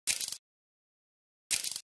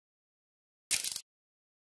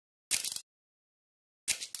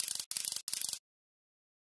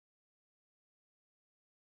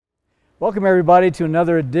Welcome everybody to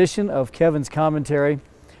another edition of Kevin's Commentary.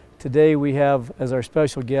 Today we have as our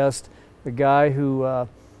special guest a guy who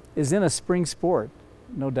is in a spring sport,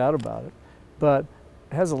 no doubt about it, but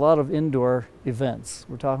has a lot of indoor events.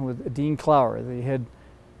 We're talking with Dean Clower, the head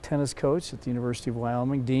tennis coach at the University of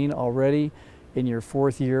Wyoming. Dean, already in your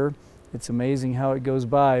fourth year. It's amazing how it goes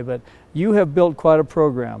by, but you have built quite a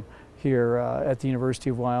program here at the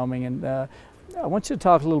University of Wyoming, and I want you to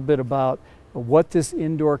talk a little bit about what this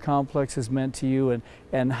indoor complex has meant to you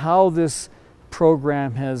and how this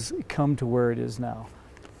program has come to where it is now.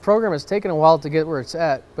 The program has taken a while to get where it's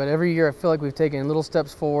at, but every year I feel like we've taken little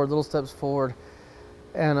steps forward,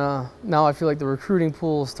 and now I feel like the recruiting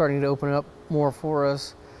pool is starting to open up more for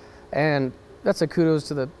us, and that's a kudos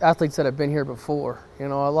to the athletes that have been here before. You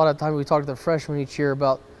know, a lot of times we talk to the freshmen each year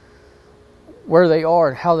about where they are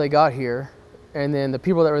and how they got here, and then the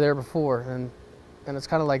people that were there before, and it's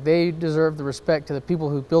kind of like they deserve the respect to the people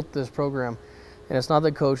who built this program. And it's not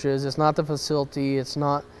the coaches, it's not the facility, it's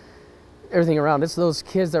not everything around. It's those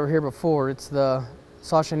kids that were here before. It's the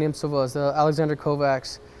Sasha Nemcovas, the Alexander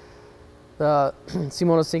Kovacs, the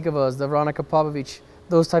Simona Sinkovas, the Veronika Popovic,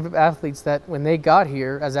 those type of athletes that when they got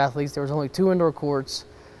here as athletes, there was only 2 indoor courts,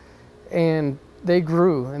 and they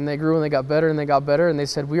grew and they grew and they got better and they got better, and they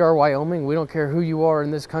said, we are Wyoming, we don't care who you are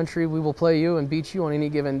in this country, we will play you and beat you on any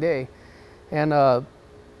given day. And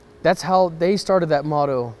that's how they started that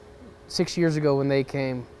motto 6 years ago when they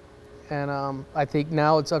came. And I think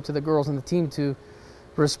now it's up to the girls and the team to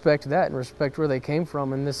respect that and respect where they came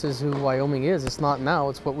from. And this is who Wyoming is. It's not now,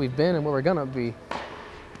 it's what we've been and what we're gonna be.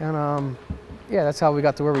 And yeah, that's how we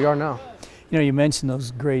got to where we are now. You know, you mentioned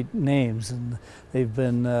those great names, and they've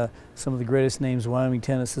been some of the greatest names Wyoming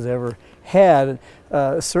tennis has ever had.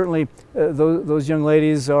 Certainly, those young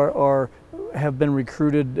ladies have been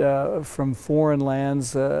recruited from foreign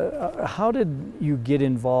lands. How did you get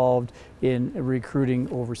involved in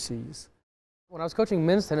recruiting overseas? When I was coaching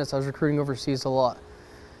men's tennis, I was recruiting overseas a lot.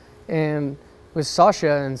 And with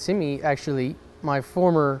Sasha and Simi, actually, my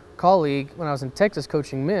former colleague, when I was in Texas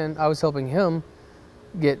coaching men, I was helping him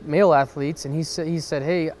get male athletes, and he said,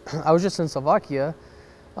 hey, I was just in Slovakia.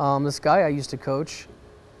 This guy I used to coach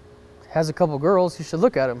has a couple girls, you should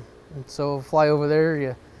look at him. And so fly over there,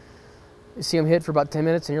 you see him hit for about 10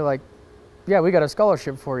 minutes, and you're like, yeah, we got a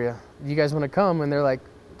scholarship for you. You guys want to come? And they're like,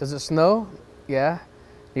 does it snow? Yeah.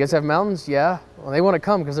 You guys have mountains? Yeah. Well, they want to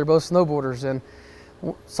come because they're both snowboarders. And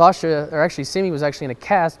Sasha, or actually Simi, was actually in a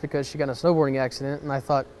cast because she got in a snowboarding accident. And I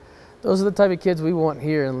thought, those are the type of kids we want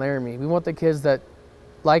here in Laramie. We want the kids that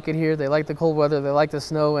like it here, they like the cold weather, they like the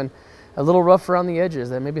snow, and a little rough around the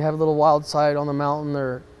edges. They maybe have a little wild side on the mountain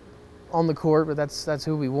or on the court, but that's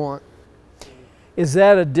who we want. Is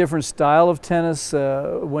that a different style of tennis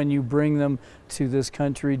when you bring them to this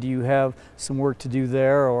country? Do you have some work to do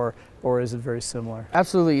there, or is it very similar?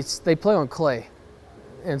 Absolutely. They play on clay,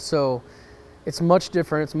 and so it's much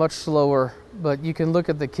different, it's much slower, but you can look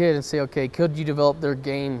at the kid and say, okay, could you develop their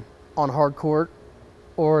game on hard court,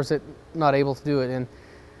 or is it not able to do it? And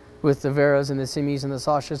with the Veras and the Simis and the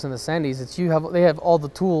Sashas and the Sandys, they have all the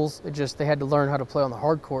tools, it just they had to learn how to play on the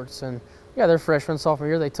hard courts. And yeah, their freshman, sophomore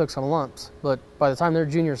year, they took some lumps, but by the time they're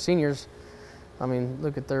juniors, seniors, I mean,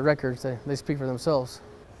 look at their records, they speak for themselves.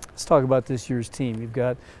 Let's talk about this year's team. You've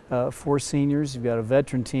got 4 seniors, you've got a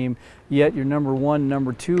veteran team, yet your number 1,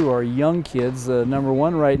 number 2 are young kids. Number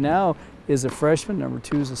 1 right now is a freshman, number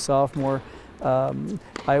 2 is a sophomore.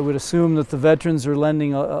 I would assume that the veterans are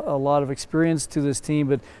lending a lot of experience to this team,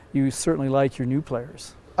 but you certainly like your new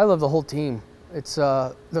players. I love the whole team. It's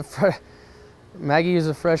Maggie is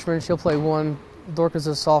a freshman, she'll play 1. Dorca's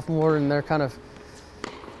a sophomore, and they're kind of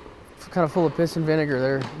full of piss and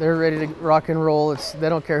vinegar. They're ready to rock and roll. They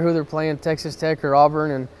don't care who they're playing, Texas Tech or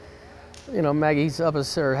Auburn, and you know, Maggie's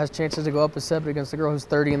has chances to go up a set against the girl who's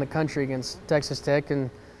 30 in the country against Texas Tech, and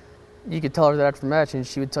you could tell her that after the match, and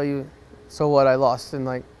she would tell you, so what, I lost. And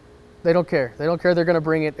like, they don't care. They don't care. They're going to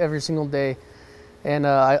bring it every single day. And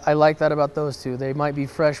I like that about those two. They might be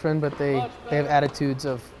freshmen, but they have attitudes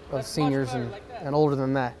of seniors and older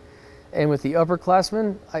than that. And with the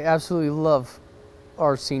upperclassmen, I absolutely love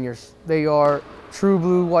our seniors. They are true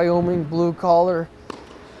blue Wyoming, blue collar.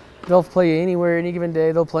 They'll play anywhere, any given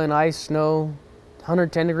day. They'll play in ice, snow,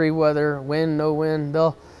 110-degree weather, wind, no wind.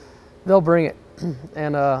 They'll bring it.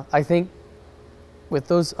 And I think with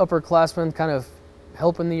those upperclassmen kind of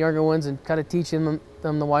helping the younger ones and kind of teaching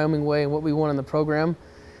them the Wyoming way and what we want in the program,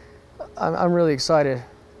 I'm really excited.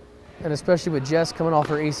 And especially with Jess coming off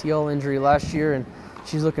her ACL injury last year, and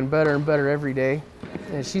she's looking better and better every day.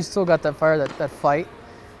 And she's still got that fire, that fight.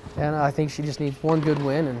 And I think she just needs one good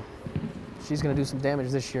win, and she's going to do some damage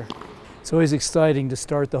this year. It's always exciting to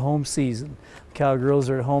start the home season. The Cowgirls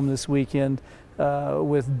are at home this weekend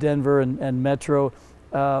with Denver and Metro.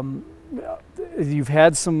 You've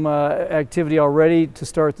had some activity already to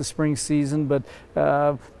start the spring season, but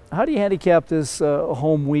how do you handicap this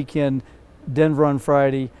home weekend, Denver on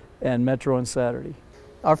Friday and Metro on Saturday?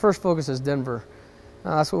 Our first focus is Denver.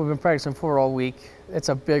 That's what we've been practicing for all week. It's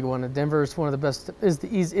a big one. Denver is one of the best, is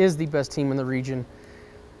the best team in the region,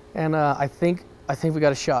 and I think we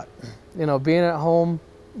got a shot. You know, being at home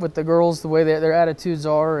with the girls, the way their attitudes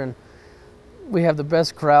are, and we have the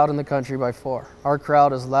best crowd in the country by far. Our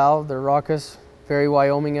crowd is loud, they're raucous, very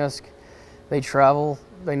Wyoming-esque. They travel,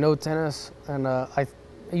 they know tennis, and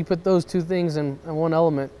you put those two things in one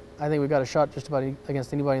element, I think we got a shot just about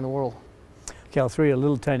against anybody in the world. Okay, I'll throw you a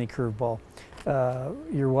little tiny curveball.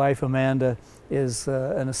 Your wife, Amanda, is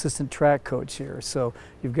an assistant track coach here. So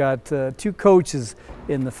you've got two coaches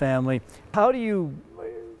in the family. How do you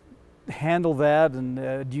handle that,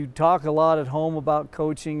 and do you talk a lot at home about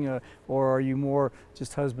coaching, or are you more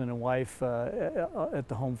just husband and wife at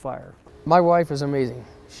the home fire? My wife is amazing.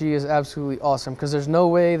 She is absolutely awesome, because there's no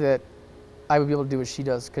way that I would be able to do what she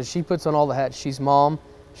does, because she puts on all the hats. She's mom,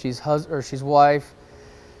 she's wife,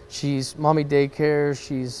 she's mommy daycare,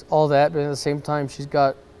 she's all that, but at the same time she's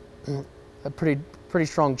got a pretty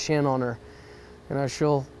strong chin on her. You know,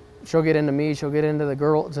 she'll get into me, she'll get into the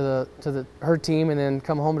girl, to her team, and then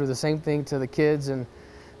come home and do the same thing to the kids, and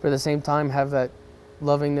but at the same time have that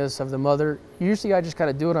lovingness of the mother. Usually I just kind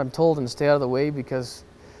of do what I'm told and stay out of the way, because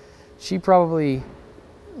she probably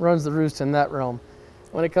runs the roost in that realm.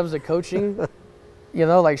 When it comes to coaching, you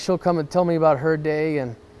know, like she'll come and tell me about her day,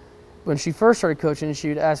 and when she first started coaching,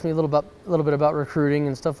 she'd ask me a little bit about recruiting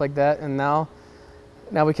and stuff like that, and now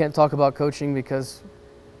we can't talk about coaching because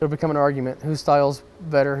it'll become an argument. Whose style's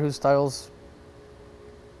better, whose style's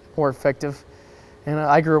more effective. And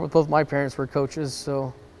I grew up with both my parents were coaches,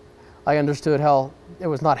 so I understood how it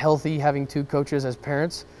was not healthy having two coaches as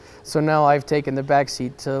parents. So now I've taken the back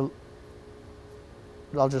seat to,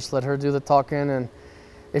 I'll just let her do the talking, and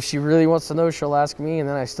if she really wants to know, she'll ask me, and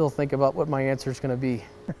then I still think about what my answer is going to be.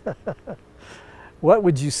 What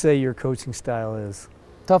would you say your coaching style is?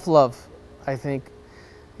 Tough love, I think.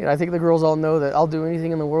 You know, I think the girls all know that I'll do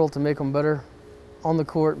anything in the world to make them better on the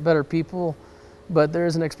court, better people, but there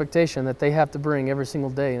is an expectation that they have to bring every single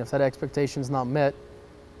day, and if that expectation is not met,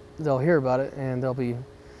 they'll hear about it and there'll be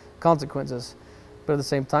consequences. But at the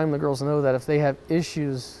same time, the girls know that if they have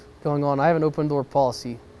issues going on, I have an open door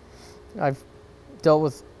policy. I've dealt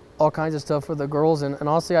with all kinds of stuff with the girls, and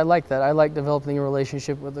honestly, I like that. I like developing a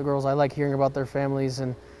relationship with the girls. I like hearing about their families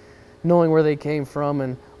and knowing where they came from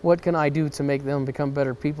and what can I do to make them become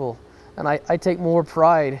better people. And I take more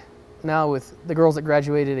pride now with the girls that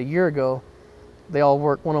graduated a year ago. They all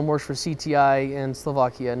work, one of them works for CTI in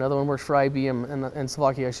Slovakia, another one works for IBM in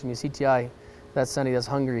Slovakia, actually, CTI, that's Sunday, that's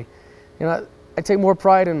Hungary. You know, I take more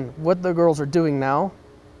pride in what the girls are doing now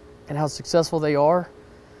and how successful they are.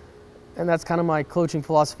 And that's kind of my coaching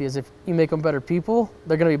philosophy, is if you make them better people,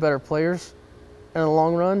 they're going to be better players. And in the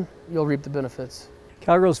long run, you'll reap the benefits.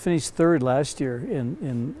 Cowgirls finished third last year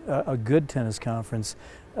in a good tennis conference.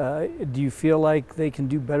 Do you feel like they can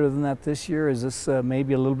do better than that this year? Is this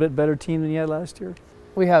maybe a little bit better team than you had last year?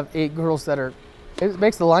 We have 8 girls that are, it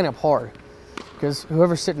makes the lineup hard, because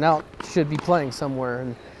whoever's sitting out should be playing somewhere,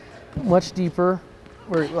 and much deeper.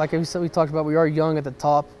 We're, like we said, we talked about, we are young at the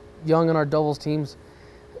top, young in our doubles teams.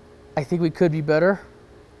 I think we could be better,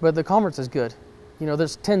 but the conference is good. You know,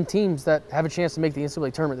 there's 10 teams that have a chance to make the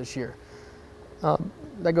NCAA tournament this year.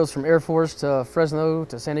 That goes from Air Force to Fresno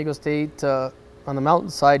to San Diego State to, on the mountain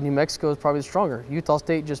side, New Mexico is probably stronger. Utah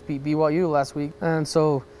State just beat BYU last week. And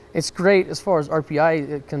so it's great as far as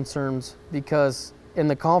RPI concerns, because in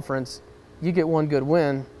the conference, you get one good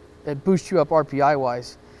win, it boosts you up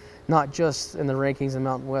RPI-wise, not just in the rankings in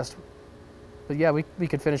Mountain West. But yeah, we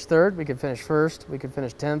could finish third, we could finish first, we could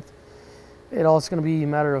finish 10th. It's going to be a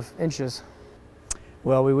matter of inches.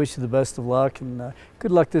 Well, we wish you the best of luck, and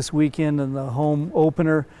good luck this weekend in the home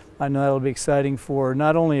opener. I know that'll be exciting for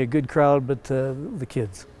not only a good crowd, but the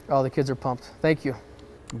kids. Oh, the kids are pumped. Thank you.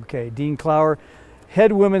 Okay, Dean Clower,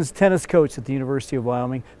 head women's tennis coach at the University of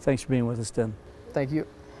Wyoming. Thanks for being with us, Den. Thank you.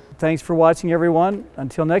 Thanks for watching, everyone.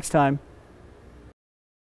 Until next time.